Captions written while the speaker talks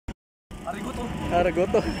Arigoto.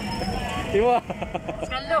 Arigoto. Iwa.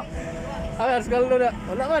 Skaldo. Ah, skaldo na.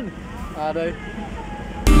 Wala man. Aday.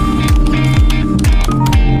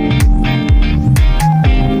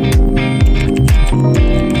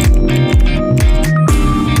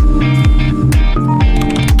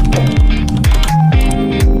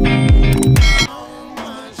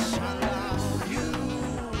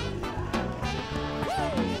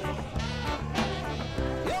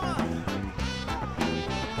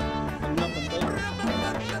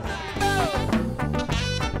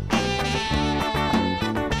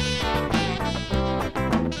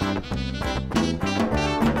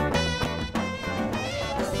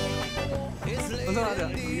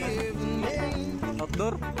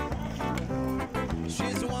 Outdoor?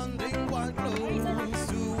 She's wondering what clothes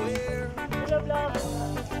to wear.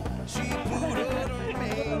 She put on her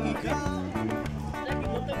makeup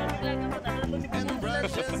and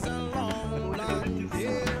brushes her long blonde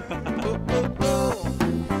hair. Oh, oh, oh.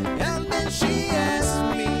 And then she asked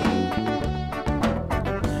me,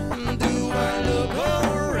 do I look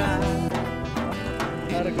alright?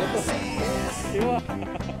 And I say yes. Iwa.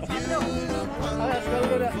 You look Ah,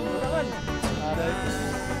 skaldo na. Wala man. Aday.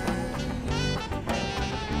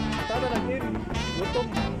 Tada na kin. Gutom.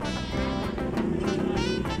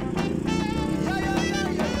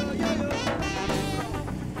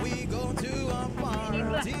 We go to a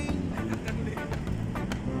party.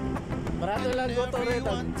 Barato lang goto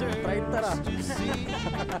rito. 30 ra.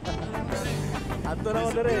 Ato na mo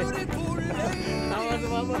dire. Tama sa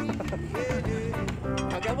mama.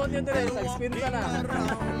 Pagabot yun dire, nag-spin ka na.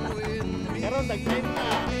 Karon nag-30.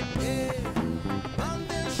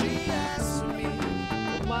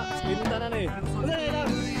 Ugma, spin ka na ni. Wala na lang.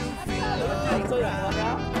 Also yan, wala.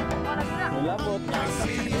 Malapot.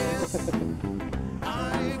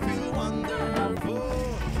 I feel wonderful.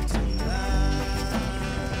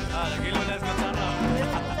 Ah, lagi lo na sa sana.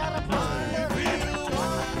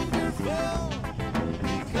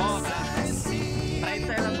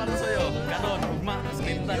 Lang para sa'yo. Ganon, ugma,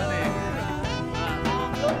 spinta na eh.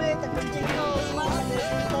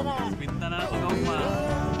 Spinta na ito ng ugma.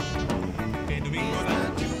 Okay, Domingo na.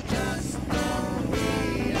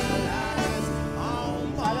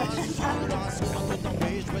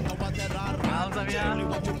 Mahal sa miya.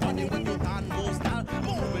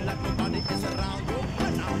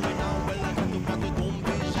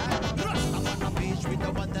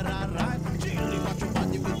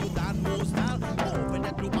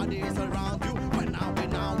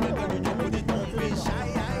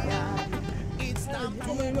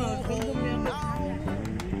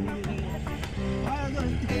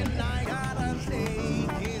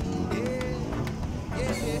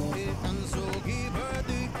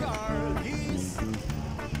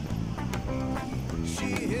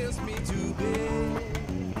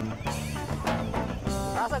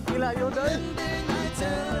 Taas ang pila, ayun daw.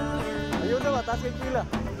 Ayun daw, taas ang pila.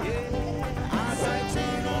 As I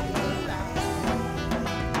turn on the light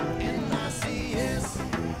and I see yes,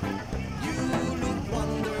 you look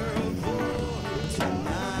wonderful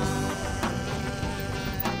tonight.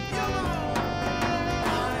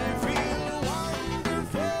 I feel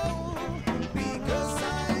wonderful because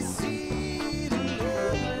I see the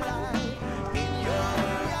light in your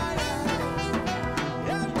eyes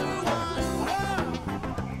and the wonder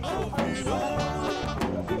of it all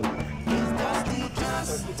is that you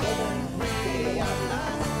just don't realize.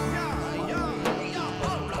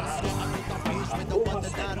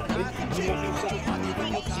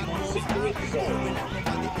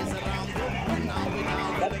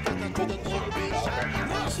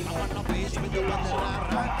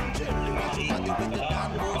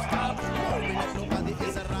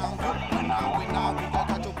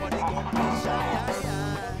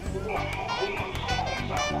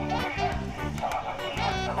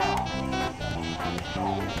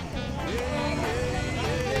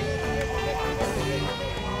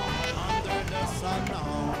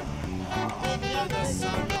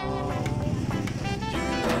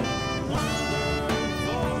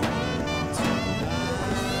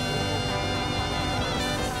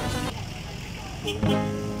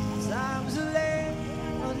 Times are late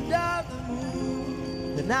under the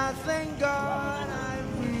moon, and I thank God I'm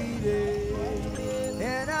breathing,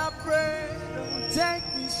 and I pray don't take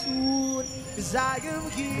me soon, 'cause I am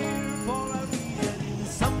here for a reason.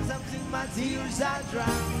 Sometimes in my tears I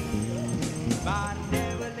drown, but I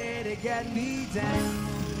never let it get me down.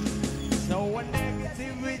 So when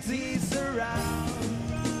negativity surrounds,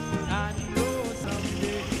 I know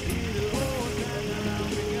someday it'll all turn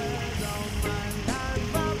around, because all my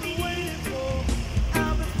life I've been waiting for,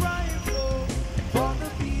 I've been crying for the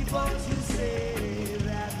people to say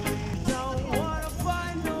that we don't.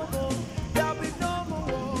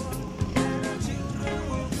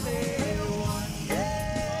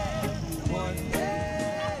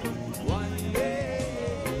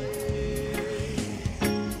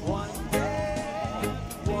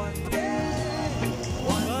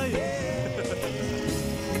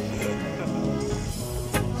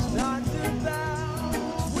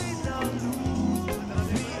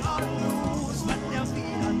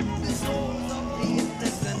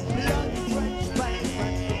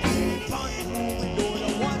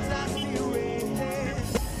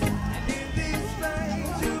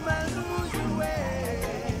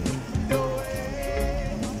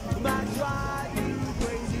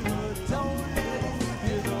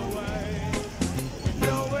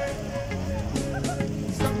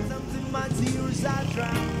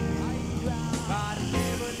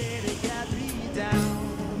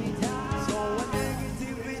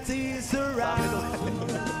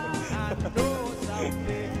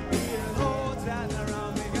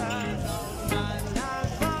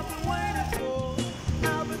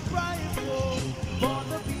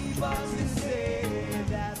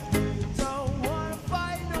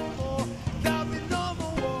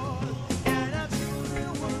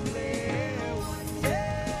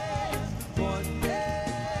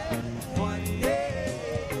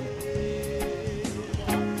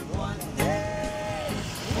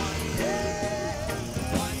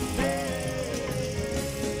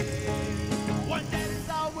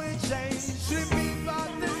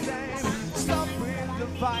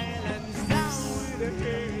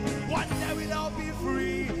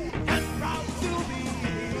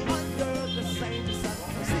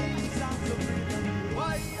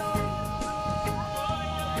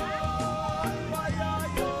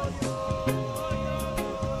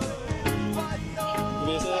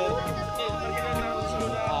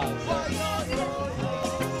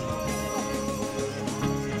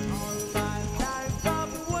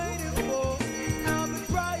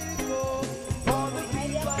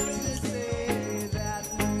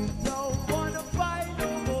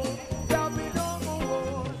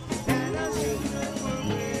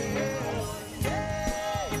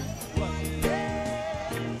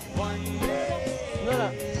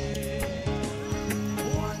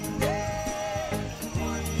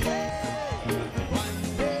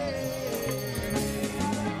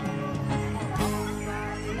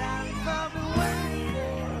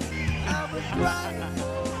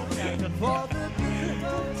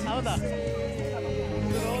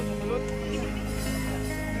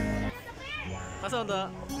 Asa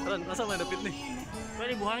ta? Ran, asa may dapit ni?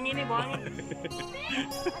 Pwede buhangin ni, buhangin.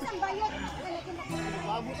 Asang bayad?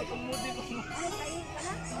 Bago sa tumudi ko.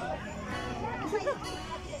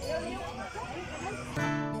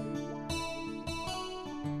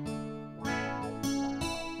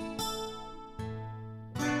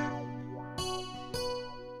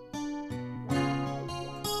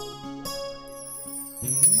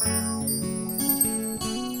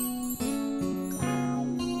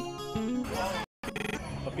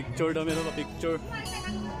 Pa-picture daw meron, pa-picture.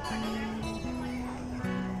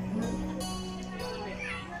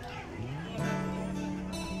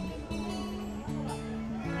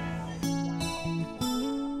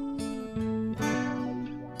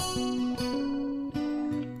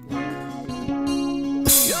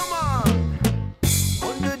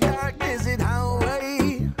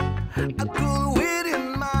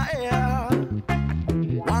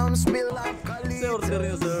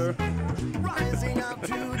 Sir, sir. Rising up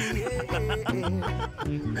to the air,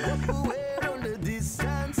 away on the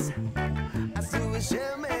distance, I saw a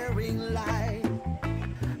shimmering light.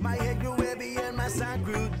 My head grew heavy and my sight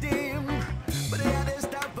grew dim, but I had to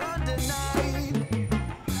stop on the night.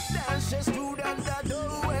 Then she stood on the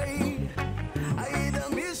doorway. I heard a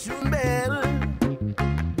mission bell,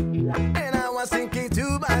 and I was thinking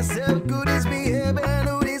to myself, could this be heaven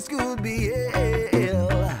or this could be hell?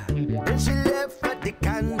 Then she left at the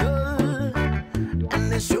candle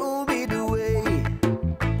and they showed me the way.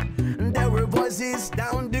 There were voices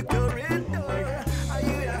down the corridor. I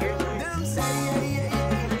heard them say,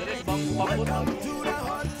 welcome to the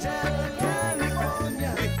Hotel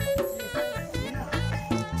California.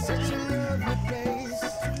 Such a lovely place.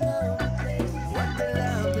 What a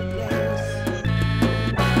lovely place.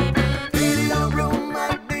 Video room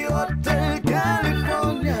at the Hotel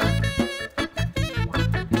California.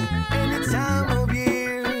 Any time of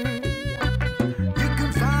year, you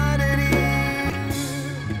can find it here.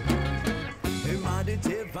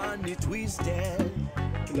 Imaginative and it twisted.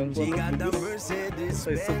 She got the Mercedes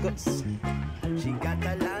Benz. She got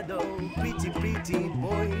a lot of pretty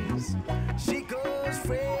boys. She goes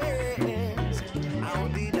friends. Out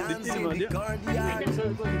the dance in the courtyard.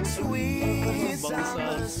 Sweet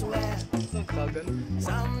summer sweat.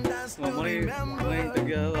 Some dance to remember.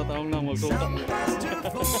 Some dance to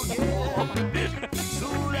forget.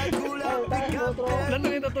 Sula pick up Lan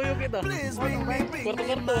kita tuyok kita. Please bring me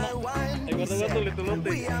my wine.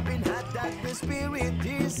 We have been hot at the spirit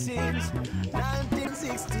here since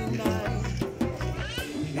 1969.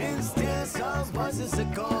 And still some voices are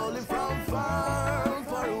calling from far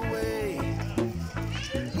away.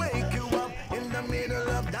 Wake you up in the middle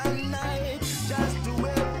of the night just to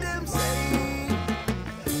hear them say,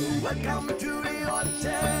 welcome to the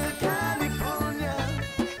Hotel California.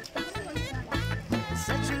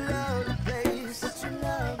 Such a lovely place, such a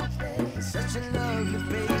lovely place, such a lovely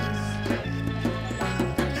place.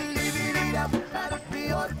 Living it up at the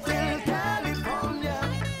Hotel California.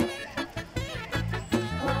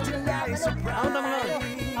 What a nice surprise.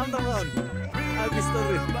 Ang tangan. Agis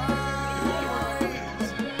story.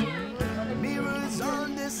 Mirrors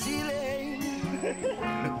on the ceiling,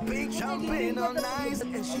 big champagne on ice,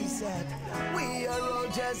 and she said, we are all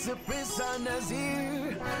just prisoners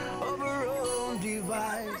here of our own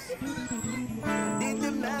device. In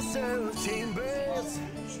the master chambers,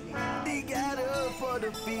 they gather for the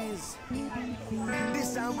feast.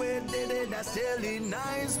 This time we did it, that's really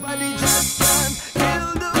nice, but it just can't kill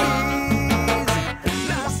the bees.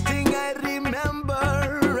 Last thing I remember,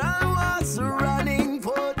 I was running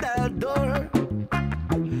for that door.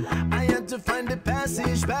 I had to find the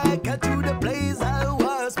passage back to the place I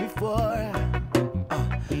was before.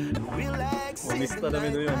 Relaxing Mista dami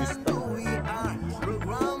doon yun, mista. we are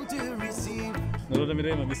programmed to receive. Nalo dami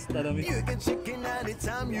rin, mabista dami. You can check in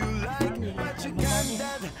anytime you like, but you can't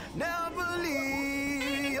never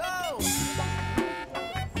leave. Oh.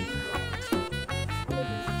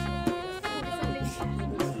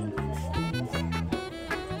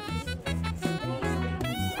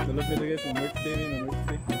 Nalo dami guys, birthday ni,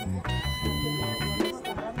 birthday.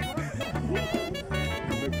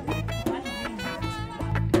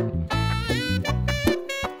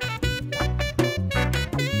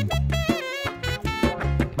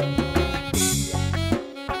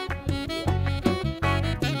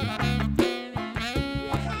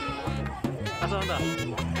 Asa ta?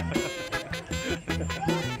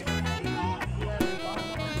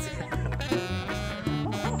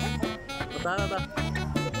 Tara ta.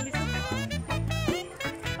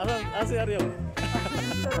 Asa Aryo?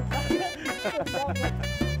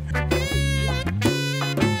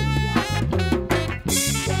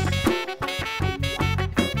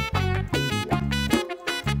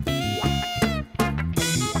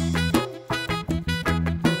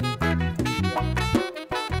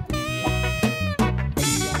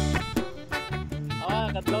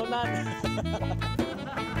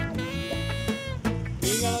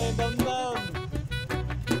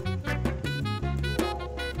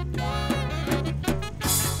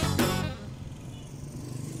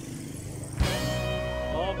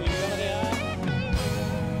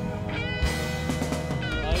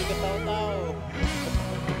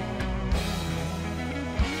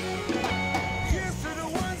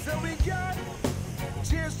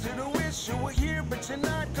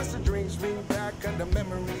 the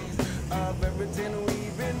memories of everything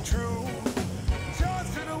we've been through.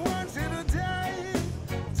 Toast to the ones who died.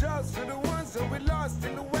 Toast to the ones that we lost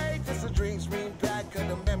in the way. Cause the drinks bring back of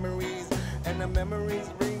the memories. And the memories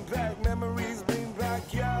bring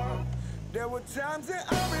back, yeah. There were times that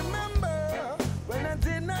I remember when I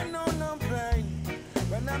did not know no pain.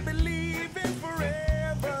 When I believe in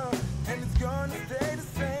forever. And it's gonna stay the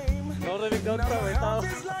same. Now my heart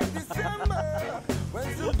is like December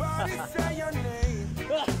when somebody say your name.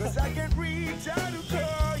 Cause I can't reach out to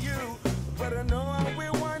call you, but I know I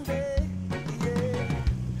will one day,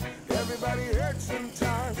 yeah. Everybody hurts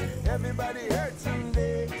sometimes, everybody hurts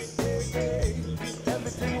someday, yeah.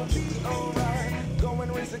 Everything will be alright. Go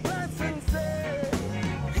and raise a glass and say,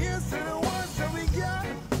 here's to the ones that we got.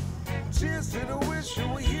 Cheers to the wish you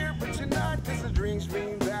were here, but you're not. Cause the dreams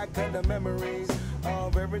bring back of the memories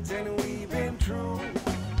of everything we've been through.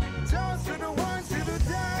 Toast to the ones who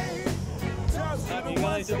died. Toast to the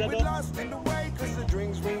ones that we lost in the way. Cause the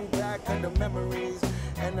dreams bring back of the memories.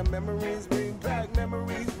 And the memories bring back, yeah.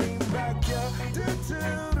 Memories bring back, yeah.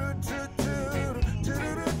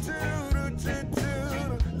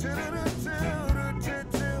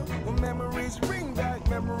 Memories bring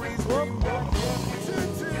back,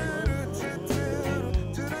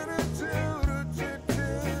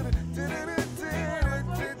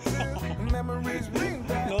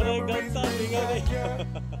 yeah.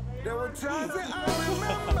 There were times that I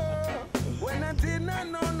remember when I did not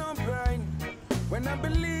know no pain. When I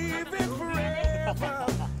believe in forever,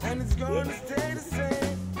 and it's gonna stay the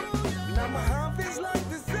same. Now my heart feels like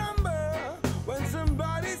December when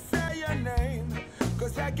somebody say your name.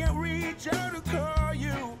 Cause I can't reach out to call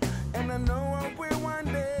you, and I know I will one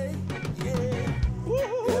day,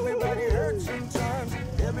 yeah. Everybody hurts sometimes,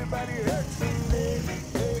 everybody hurts someday,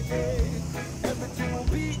 hey. Everything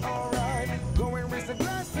will be alright. Go and raise a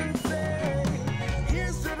glass and say,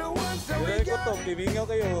 here's to the ones that we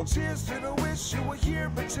got. Cheers to the wish you were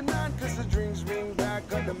here, but you're not. Cause the dreams bring back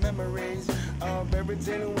all the memories of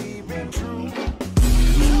everything we've been through.